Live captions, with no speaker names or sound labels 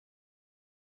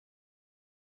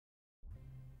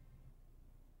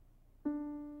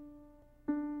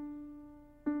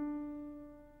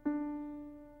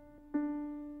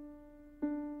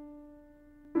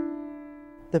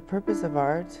The purpose of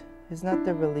art is not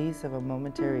the release of a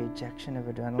momentary ejection of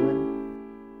adrenaline,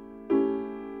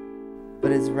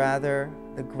 but is rather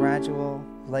the gradual,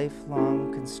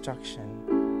 lifelong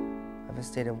construction of a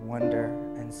state of wonder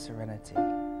and serenity.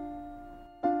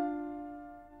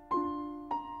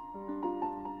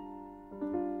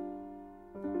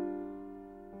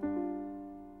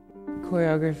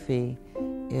 Choreography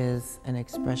is an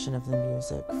expression of the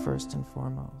music, first and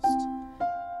foremost.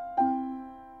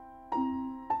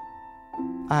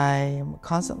 I am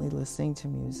constantly listening to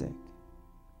music.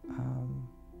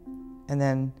 And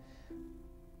then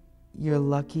you're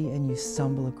lucky and you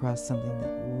stumble across something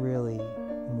that really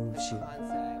moves you.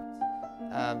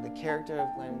 The character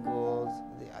of Glenn Gould,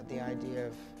 the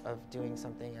idea of doing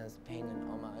something as paying an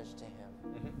homage to him.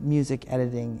 Mm-hmm. Music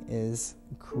editing is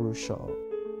crucial.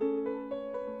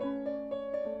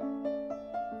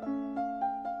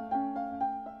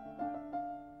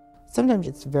 Sometimes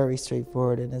it's very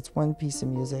straightforward and it's one piece of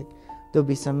music. There'll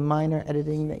be some minor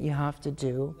editing that you have to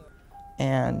do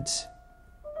and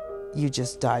you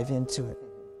just dive into it.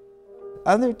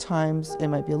 Other times it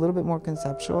might be a little bit more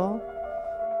conceptual.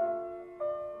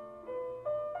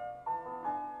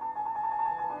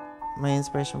 My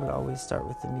inspiration would always start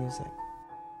with the music.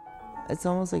 It's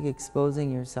almost like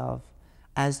exposing yourself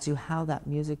as to how that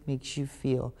music makes you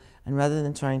feel. And rather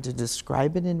than trying to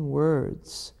describe it in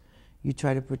words, you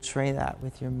try to portray that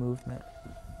with your movement.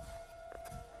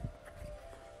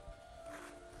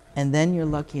 And then you're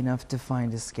lucky enough to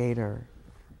find a skater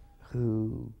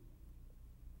who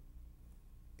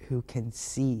can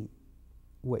see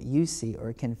what you see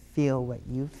or can feel what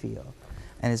you feel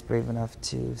and is brave enough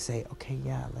to say, okay,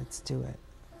 yeah, let's do it.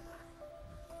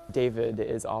 David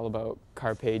is all about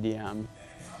carpe diem.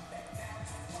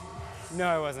 No,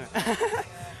 I wasn't.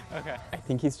 Okay. I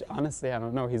think he's, honestly, I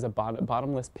don't know, he's a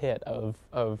bottomless pit of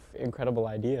incredible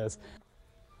ideas.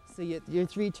 So your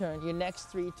three turn, your next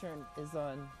three turn is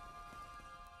on?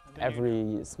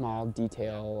 Every small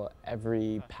detail,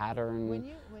 every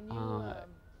pattern,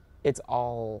 it's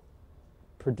all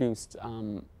produced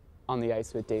on the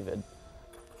ice with David.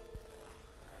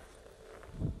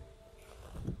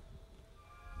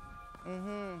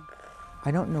 Mm-hmm.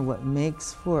 I don't know what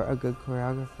makes for a good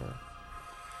choreographer,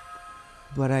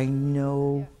 but I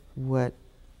know what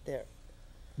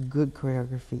good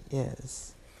choreography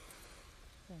is.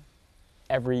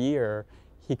 Every year,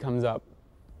 he comes up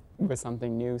with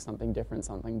something new, something different,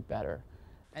 something better.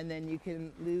 And then you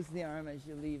can lose the arm as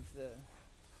you leave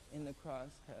in the cross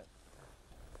cut.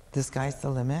 The sky's the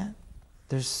limit.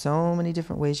 There's so many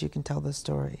different ways you can tell the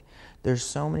story. There's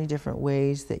so many different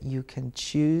ways that you can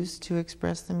choose to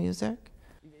express the music.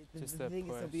 The thing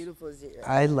is so beautiful is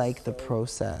I like the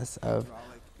process of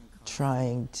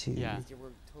trying to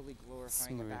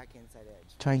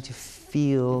trying to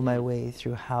feel my way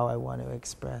through how I want to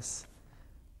express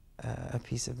a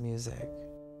piece of music.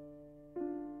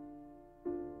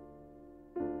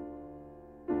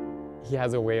 He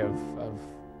has a way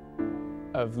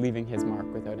of leaving his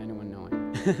mark without anyone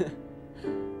knowing.